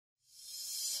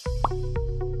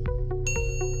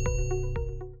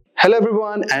Hello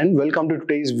everyone and welcome to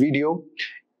today's video.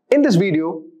 In this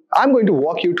video, I'm going to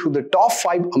walk you through the top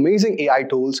 5 amazing AI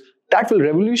tools that will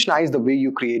revolutionize the way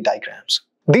you create diagrams.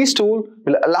 These tools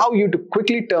will allow you to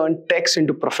quickly turn text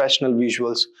into professional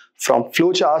visuals, from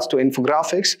flowcharts to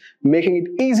infographics, making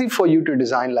it easy for you to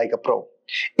design like a pro,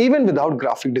 even without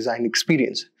graphic design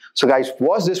experience. So guys,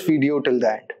 watch this video till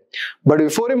the end. But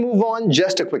before we move on,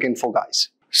 just a quick info guys.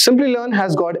 Simplilearn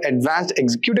has got advanced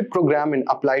executive program in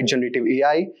applied generative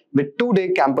AI with 2-day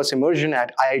campus immersion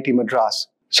at IIT Madras.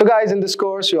 So guys, in this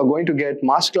course, you are going to get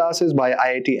masterclasses by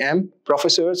IITM,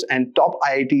 professors and top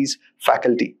IITs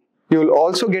faculty. You will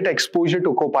also get exposure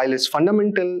to Copilot's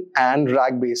fundamental and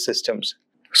RAG-based systems.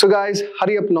 So guys,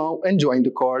 hurry up now and join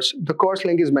the course. The course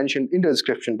link is mentioned in the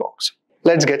description box.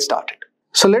 Let's get started.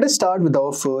 So let us start with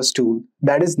our first tool,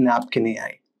 that is Napkin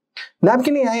AI.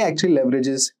 Napkin AI actually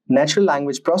leverages natural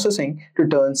language processing to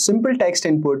turn simple text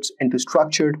inputs into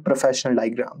structured professional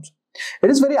diagrams. It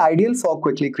is very ideal for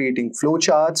quickly creating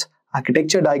flowcharts,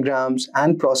 architecture diagrams,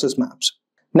 and process maps.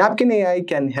 Napkin AI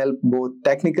can help both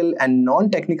technical and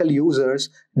non-technical users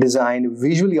design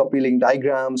visually appealing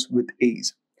diagrams with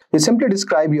ease. You simply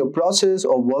describe your process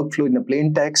or workflow in a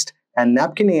plain text, and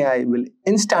Napkin AI will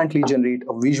instantly generate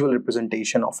a visual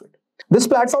representation of it. This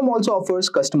platform also offers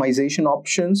customization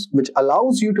options, which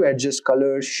allows you to adjust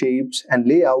colors, shapes, and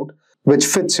layout which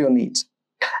fits your needs.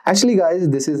 Actually guys,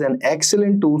 this is an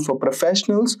excellent tool for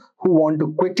professionals who want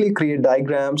to quickly create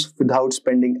diagrams without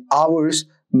spending hours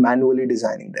manually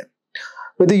designing them.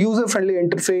 With a user-friendly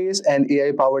interface and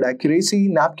AI-powered accuracy,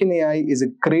 Napkin AI is a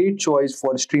great choice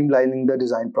for streamlining the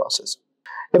design process.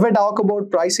 If I talk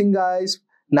about pricing guys,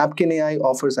 Napkin AI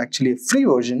offers actually a free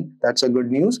version, that's a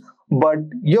good news, but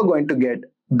you're going to get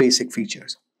basic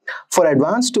features. For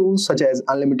advanced tools such as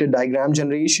unlimited diagram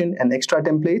generation and extra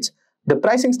templates, the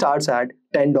pricing starts at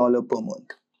 $10 per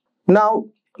month. Now,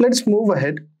 let's move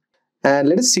ahead and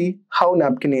let us see how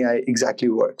Napkin AI exactly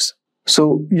works.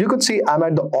 So you could see I'm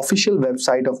at the official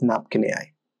website of Napkin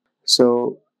AI.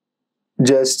 So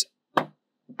just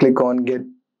click on get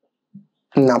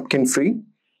napkin free,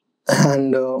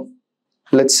 and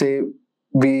let's say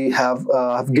we have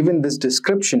given this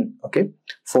description, okay,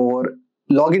 for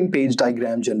login page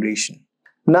diagram generation.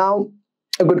 Now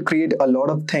I could create a lot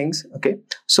of things, okay.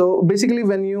 So basically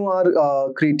when you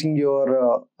are creating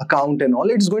your account and all,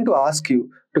 it's going to ask you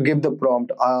to give the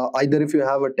prompt. Either if you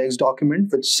have a text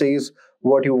document which says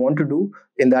what you want to do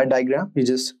in that diagram, you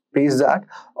just paste that,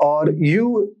 or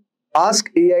you ask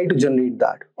AI to generate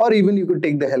that, or even you could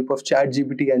take the help of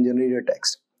ChatGPT and generate a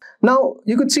text. Now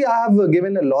you could see I have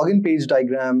given a login page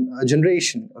diagram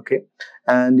generation, okay,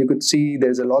 and you could see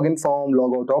there's a login form,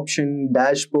 logout option,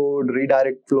 dashboard,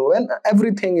 redirect flow, and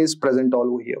everything is present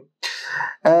all over here.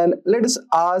 And let us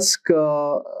ask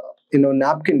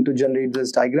Napkin to generate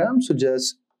this diagram. So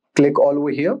just click all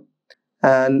over here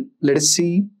and let us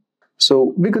see.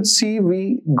 So we could see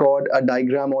we got a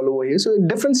diagram all over here. So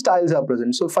different styles are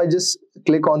present. So if I just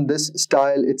click on this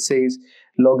style, it says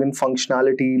login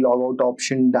functionality, logout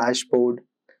option, dashboard.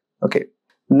 Okay.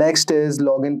 Next is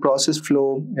login process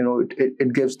flow.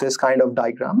 It gives this kind of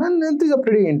diagram, and these are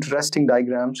pretty interesting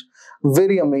diagrams.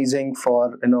 Very amazing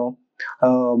for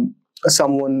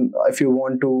someone, if you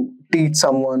want to teach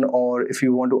someone or if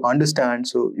you want to understand.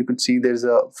 So you could see there's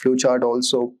a flowchart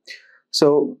also.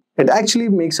 So it actually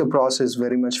makes a process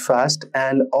very much fast,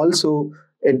 and also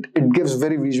it gives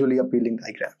very visually appealing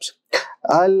diagrams.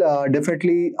 I'll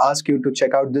definitely ask you to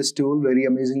check out this tool, very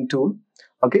amazing tool.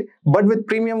 Okay, but with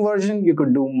premium version, you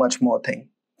could do much more thing.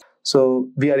 So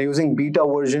we are using beta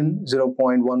version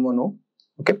 0.110.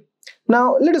 Okay,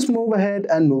 now let us move ahead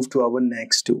and move to our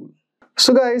next tool.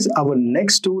 So guys, our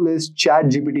next tool is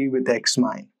ChatGPT with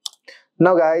Xmind.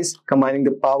 Now guys, combining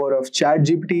the power of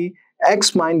ChatGPT,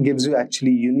 Xmind gives you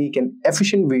actually unique and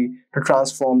efficient way to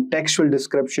transform textual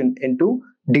description into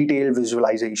detailed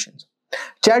visualizations.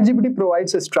 ChatGPT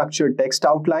provides a structured text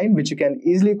outline which you can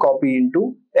easily copy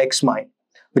into Xmind,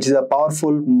 which is a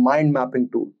powerful mind mapping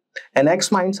tool. And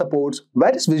Xmind supports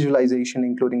various visualization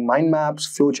including mind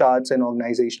maps, flowcharts, and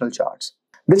organizational charts.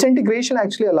 This integration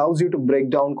actually allows you to break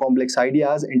down complex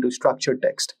ideas into structured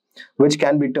text, which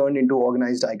can be turned into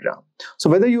organized diagram. So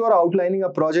whether you are outlining a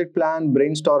project plan,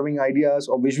 brainstorming ideas,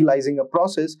 or visualizing a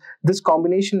process, this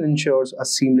combination ensures a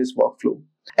seamless workflow.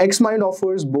 Xmind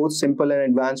offers both simple and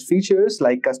advanced features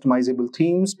like customizable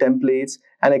themes, templates,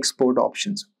 and export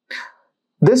options.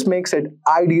 This makes it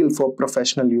ideal for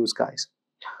professional use, guys.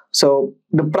 So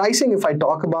the pricing, if I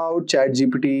talk about,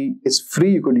 ChatGPT is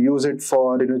free. You could use it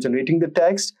for generating the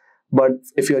text. But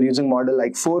if you're using model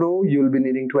like 4.0, you'll be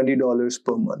needing $20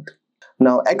 per month.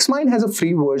 Now, Xmind has a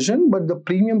free version, but the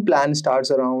premium plan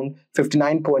starts around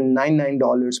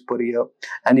 $59.99 per year,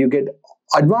 and you get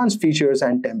advanced features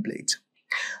and templates.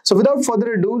 So without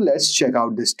further ado, let's check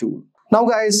out this tool. Now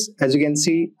guys, as you can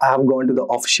see, I have gone to the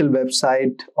official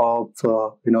website of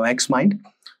Xmind.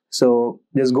 So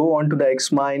just go on to the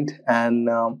Xmind and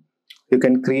you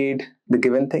can create the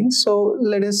given things. So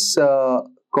let us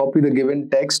copy the given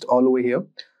text all over here.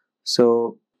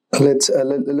 So let's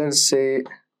say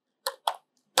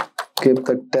give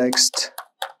the text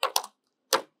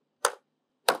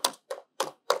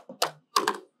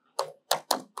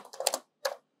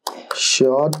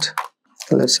short.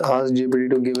 Let's ask GPT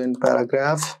to give in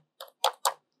paragraph.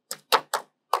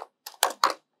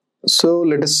 So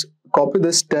let us copy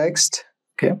this text.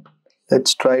 Okay,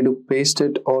 let's try to paste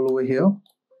it all over here,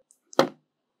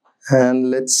 and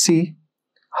let's see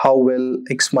how well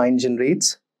Xmind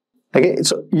generates. Okay,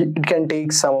 so it can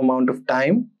take some amount of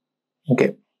time.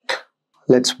 Okay,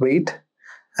 let's wait,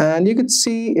 and you can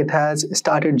see it has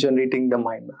started generating the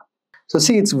mind map. So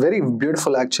see, it's very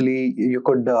beautiful actually. You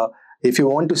could if you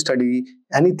want to study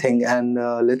anything, and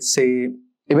let's say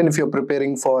even if you're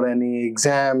preparing for any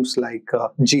exams like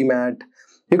GMAT,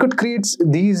 you could create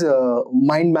these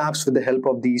mind maps with the help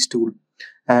of these tools.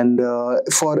 And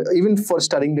even for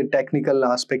studying the technical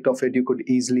aspect of it, you could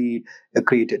easily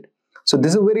create it. So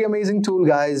this is a very amazing tool,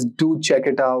 guys. Do check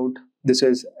it out. This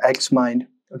is Xmind.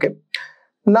 Okay.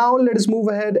 Now let us move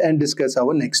ahead and discuss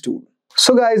our next tool.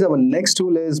 So guys, our next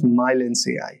tool is Mylens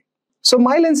AI. So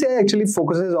Mylens AI actually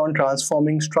focuses on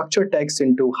transforming structured text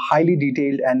into highly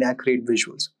detailed and accurate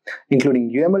visuals,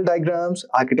 including UML diagrams,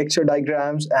 architecture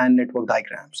diagrams, and network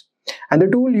diagrams. And the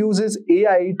tool uses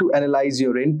AI to analyze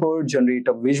your input, generate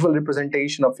a visual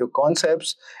representation of your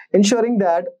concepts, ensuring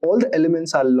that all the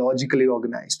elements are logically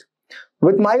organized.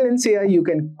 With Mylens AI, you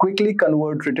can quickly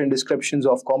convert written descriptions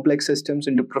of complex systems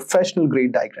into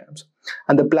professional-grade diagrams.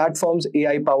 And the platform's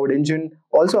AI-powered engine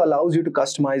also allows you to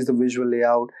customize the visual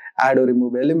layout, add or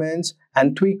remove elements,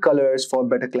 and tweak colors for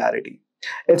better clarity.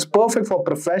 It's perfect for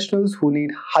professionals who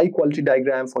need high-quality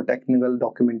diagrams for technical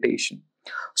documentation,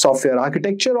 software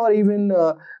architecture, or even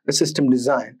system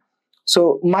design.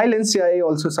 So Mylens AI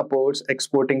also supports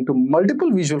exporting to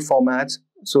multiple visual formats.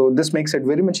 So this makes it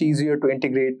very much easier to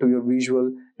integrate to your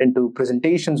visual into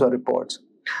presentations or reports.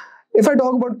 If I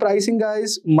talk about pricing,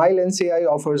 guys, Mylens AI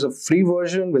offers a free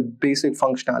version with basic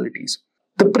functionalities.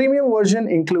 The premium version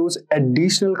includes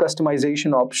additional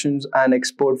customization options and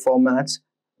export formats,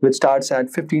 which starts at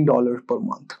 $15 per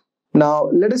month. Now,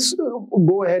 let us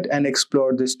go ahead and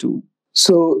explore this tool.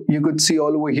 So you could see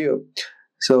all over here.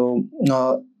 So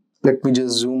let me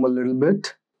just zoom a little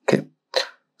bit. Okay.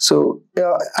 So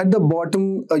at the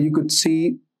bottom, you could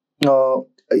see,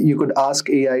 you could ask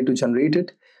AI to generate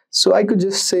it. So I could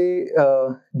just say,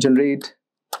 generate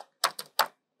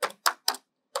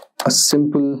a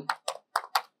simple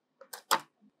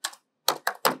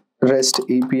REST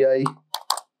API.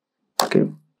 Okay.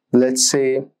 Let's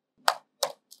say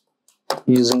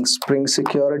using Spring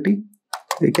Security.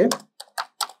 Okay.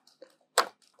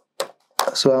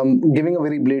 So I'm giving a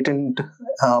very blatant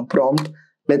prompt.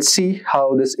 Let's see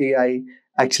how this AI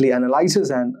actually analyzes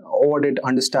and what it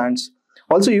understands.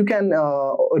 Also, you can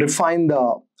refine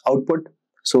the output.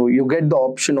 So you get the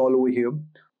option all over here.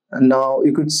 And now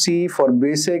you could see for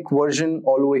basic version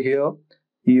all over here,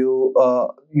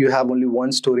 you have only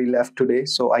one story left today.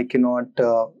 So I cannot,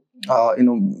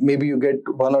 maybe you get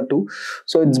one or two.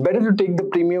 So it's better to take the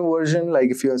premium version.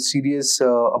 Like if you are serious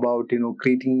about,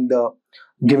 creating the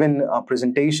given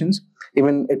presentations,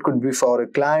 even it could be for a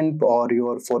client or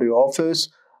for your office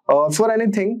or for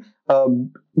anything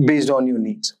based on your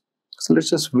needs. So let's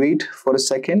just wait for a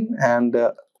second and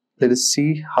let us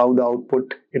see how the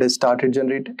output it has started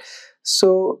generating.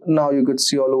 So now you could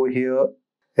see all over here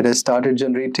it has started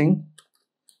generating.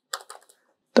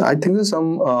 I think there's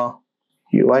some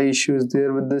UI issues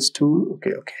there with this tool.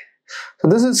 Okay. So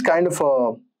this is kind of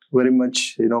a very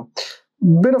much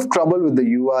bit of trouble with the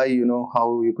UI,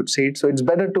 how you could see it. So it's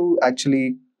better to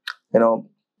actually,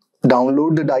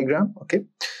 download the diagram, okay?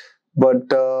 But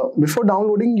before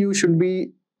downloading, you should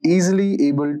be easily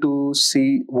able to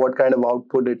see what kind of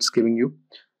output it's giving you.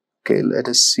 Okay, let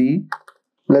us see.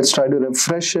 Let's try to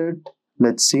refresh it.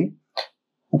 Let's see.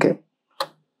 Okay,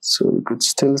 so you could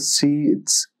still see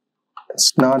it's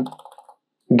not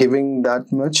giving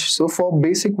that much. So for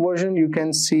basic version, you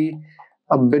can see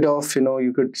a bit of,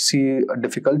 you could see a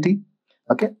difficulty.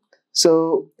 Okay,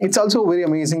 so it's also a very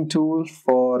amazing tool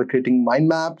for creating mind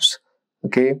maps.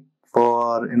 Okay,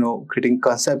 for creating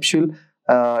conceptual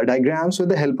diagrams with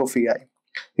the help of AI.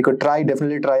 You could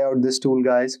definitely try out this tool,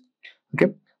 guys.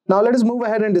 Okay, Now let us move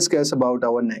ahead and discuss about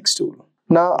our next tool.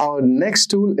 Now our next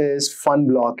tool is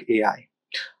FunBlock AI.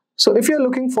 So if you're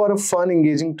looking for a fun,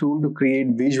 engaging tool to create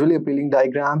visually appealing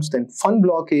diagrams, then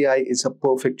FunBlock AI is a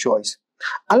perfect choice.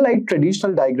 Unlike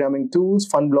traditional diagramming tools,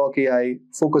 FunBlock AI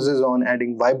focuses on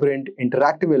adding vibrant,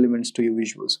 interactive elements to your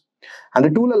visuals. And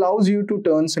the tool allows you to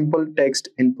turn simple text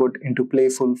input into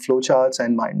playful flowcharts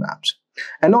and mind maps,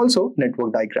 and also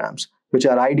network diagrams, which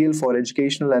are ideal for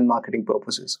educational and marketing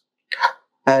purposes.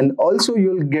 And also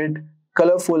you'll get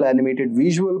colorful animated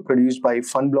visual produced by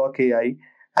FunBlock AI,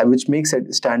 which makes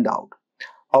it stand out,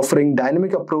 offering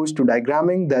dynamic approach to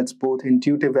diagramming that's both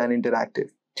intuitive and interactive.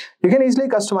 You can easily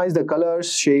customize the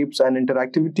colors, shapes, and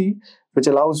interactivity, which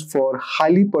allows for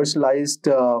highly personalized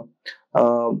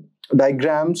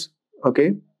diagrams.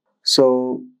 Okay,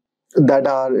 so that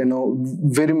are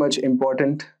very much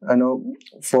important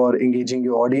for engaging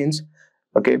your audience.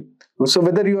 Okay, so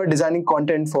whether you are designing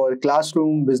content for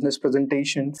classroom, business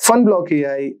presentation, FunBlock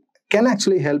AI can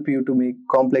actually help you to make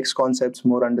complex concepts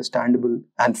more understandable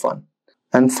and fun.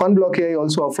 And FunBlock AI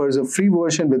also offers a free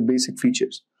version with basic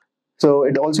features. So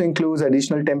it also includes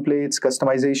additional templates,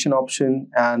 customization option,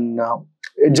 and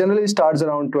it generally starts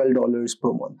around $12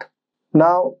 per month.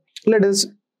 Now let us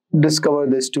discover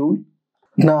this tool.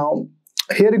 Now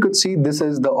here you could see this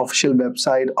is the official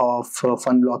website of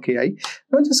FunBlock AI.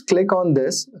 Now just click on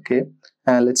this, okay,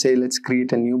 and let's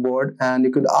create a new board, and you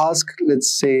could ask,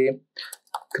 let's say,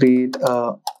 create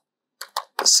a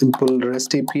simple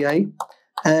REST API.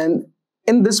 And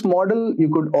in this model, you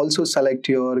could also select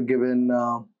your given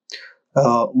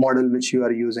model which you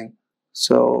are using.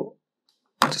 So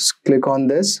just click on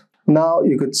this. Now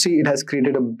you could see it has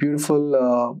created a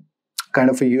beautiful kind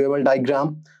of a UML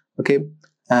diagram. Okay,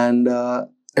 and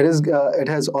it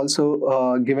has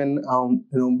also given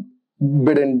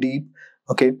bit and deep.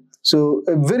 Okay, so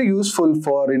very useful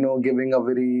for giving a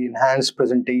very enhanced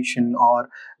presentation or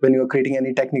when you are creating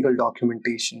any technical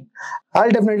documentation. I'll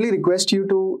definitely request you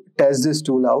to test this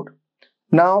tool out.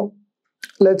 Now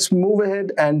let's move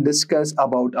ahead and discuss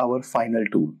about our final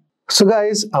tool. So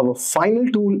guys, our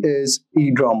final tool is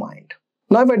Edraw Mind.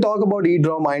 Now if I talk about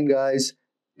Edraw Mind, guys,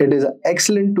 it is an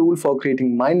excellent tool for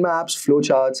creating mind maps,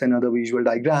 flowcharts, and other visual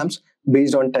diagrams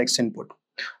based on text input.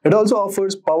 It also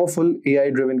offers powerful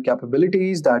AI-driven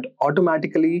capabilities that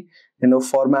automatically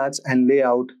formats and lay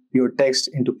out your text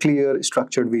into clear,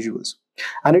 structured visuals.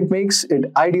 And it makes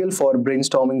it ideal for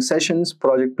brainstorming sessions,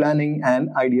 project planning, and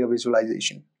idea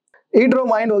visualization. Edraw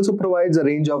Mind also provides a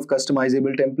range of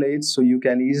customizable templates, so you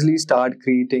can easily start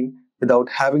creating without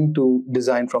having to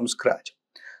design from scratch.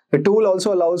 The tool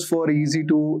also allows for easy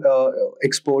to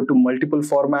export to multiple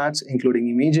formats, including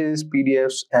images,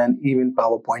 PDFs, and even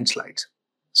PowerPoint slides.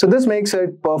 So this makes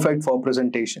it perfect for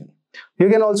presentation. You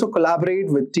can also collaborate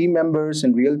with team members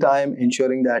in real time,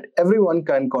 ensuring that everyone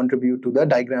can contribute to the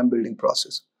diagram building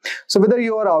process. So whether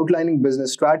you are outlining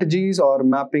business strategies or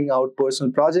mapping out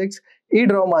personal projects,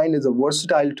 Edraw Mind is a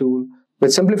versatile tool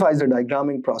which simplifies the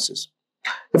diagramming process.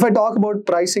 If I talk about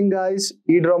pricing, guys,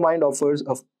 Edraw Mind offers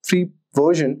a free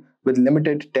version with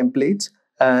limited templates,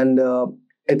 and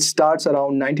it starts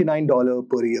around $99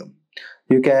 per year.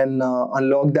 You can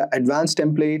unlock the advanced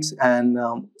templates and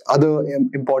other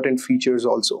important features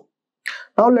also.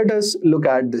 Now let us look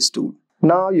at this tool.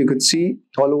 Now you could see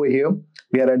all over here,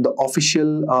 we are at the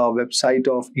official website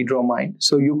of Edraw Mind.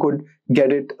 So you could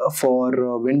get it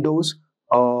for Windows.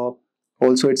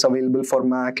 Also it's available for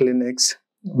Mac, Linux,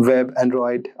 web,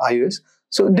 Android, iOS.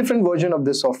 So different version of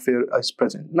this software is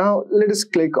present. Now let us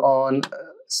click on,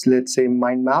 let's say,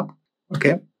 mind map.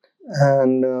 Okay,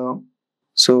 and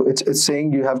so it's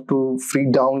saying you have to free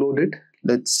download it.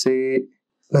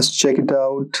 Let's check it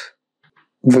out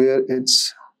where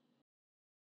it's.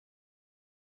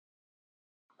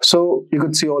 So you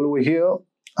could see all over here,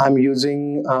 I'm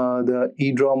using the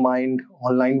Edraw Mind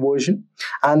online version,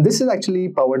 and this is actually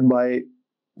powered by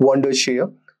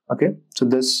Wondershare. Okay, so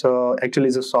this actually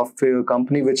is a software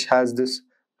company which has this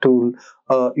tool,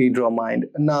 Edraw Mind.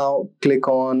 Now click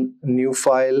on new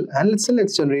file, and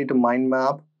let's generate a mind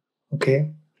map.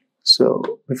 Okay, so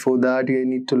before that you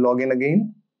need to log in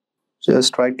again.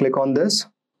 Just right click on this.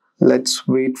 Let's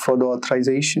wait for the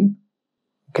authorization.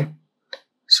 Okay,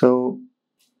 so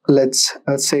let's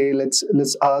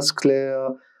ask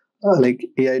like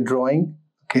AI drawing.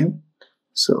 Okay,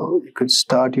 so you could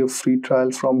start your free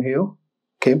trial from here.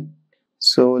 Okay,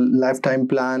 so lifetime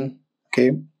plan.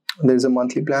 Okay, there's a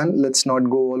monthly plan. Let's not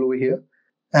go all over here.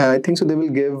 I think so they will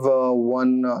give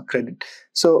one credit.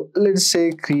 So let's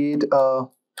say create a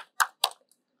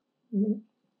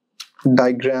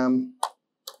diagram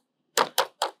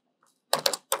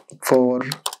for,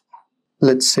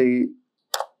 let's say,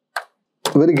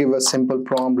 we'll give a simple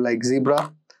prompt like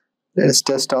zebra. Let's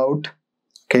test out.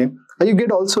 Okay, and you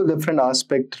get also different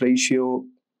aspect ratio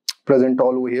present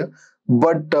all over here,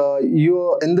 but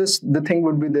you're in this, the thing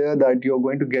would be there that you're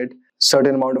going to get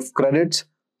certain amount of credits,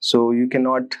 so you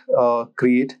cannot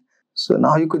create. So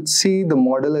now you could see the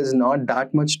model is not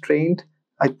that much trained.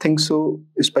 I think so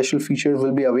special features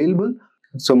will be available,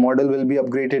 so model will be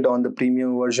upgraded on the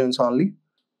premium versions only.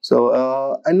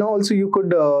 So and now also you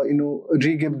could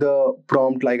re-give the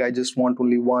prompt like I just want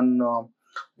only one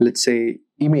let's say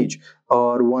image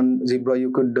or one zebra.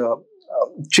 You could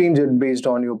change it based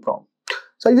on your prompt.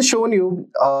 So I just shown you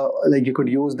like you could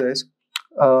use this.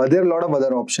 There are a lot of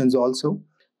other options also.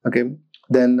 Okay,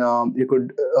 then you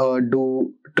could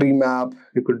do tree map,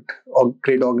 you could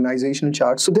create organizational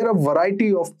charts. So there are a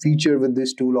variety of features with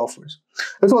this tool offers.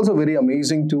 It's also a very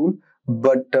amazing tool,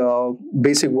 but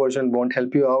basic version won't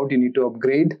help you out. You need to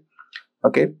upgrade.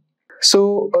 Okay,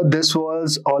 so this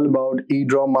was all about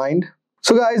Edraw Mind.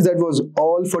 So guys, that was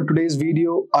all for today's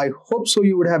video. I hope so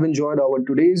you would have enjoyed our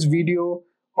today's video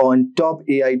on top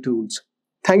AI tools.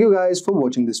 Thank you guys for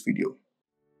watching this video.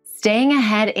 Staying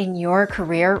ahead in your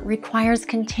career requires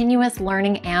continuous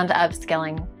learning and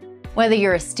upskilling. Whether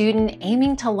you're a student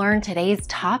aiming to learn today's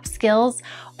top skills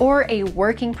or a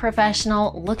working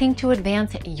professional looking to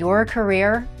advance your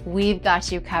career, we've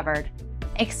got you covered.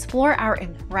 Explore our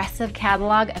impressive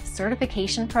catalog of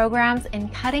certification programs in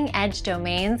cutting-edge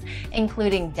domains,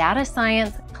 including data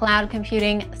science, cloud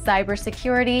computing,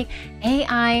 cybersecurity,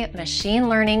 AI, machine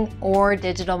learning, or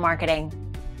digital marketing.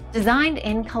 Designed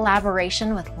in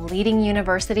collaboration with leading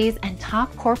universities and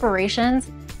top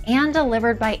corporations, and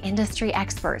delivered by industry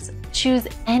experts, choose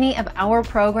any of our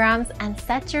programs and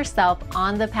set yourself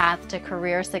on the path to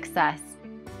career success.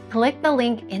 Click the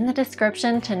link in the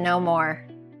description to know more.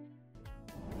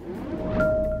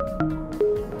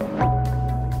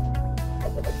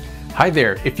 Hi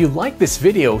there, if you like this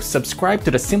video, subscribe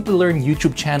to the Simplilearn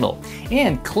YouTube channel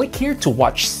and click here to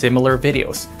watch similar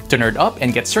videos. To nerd up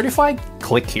and get certified,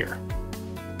 click here.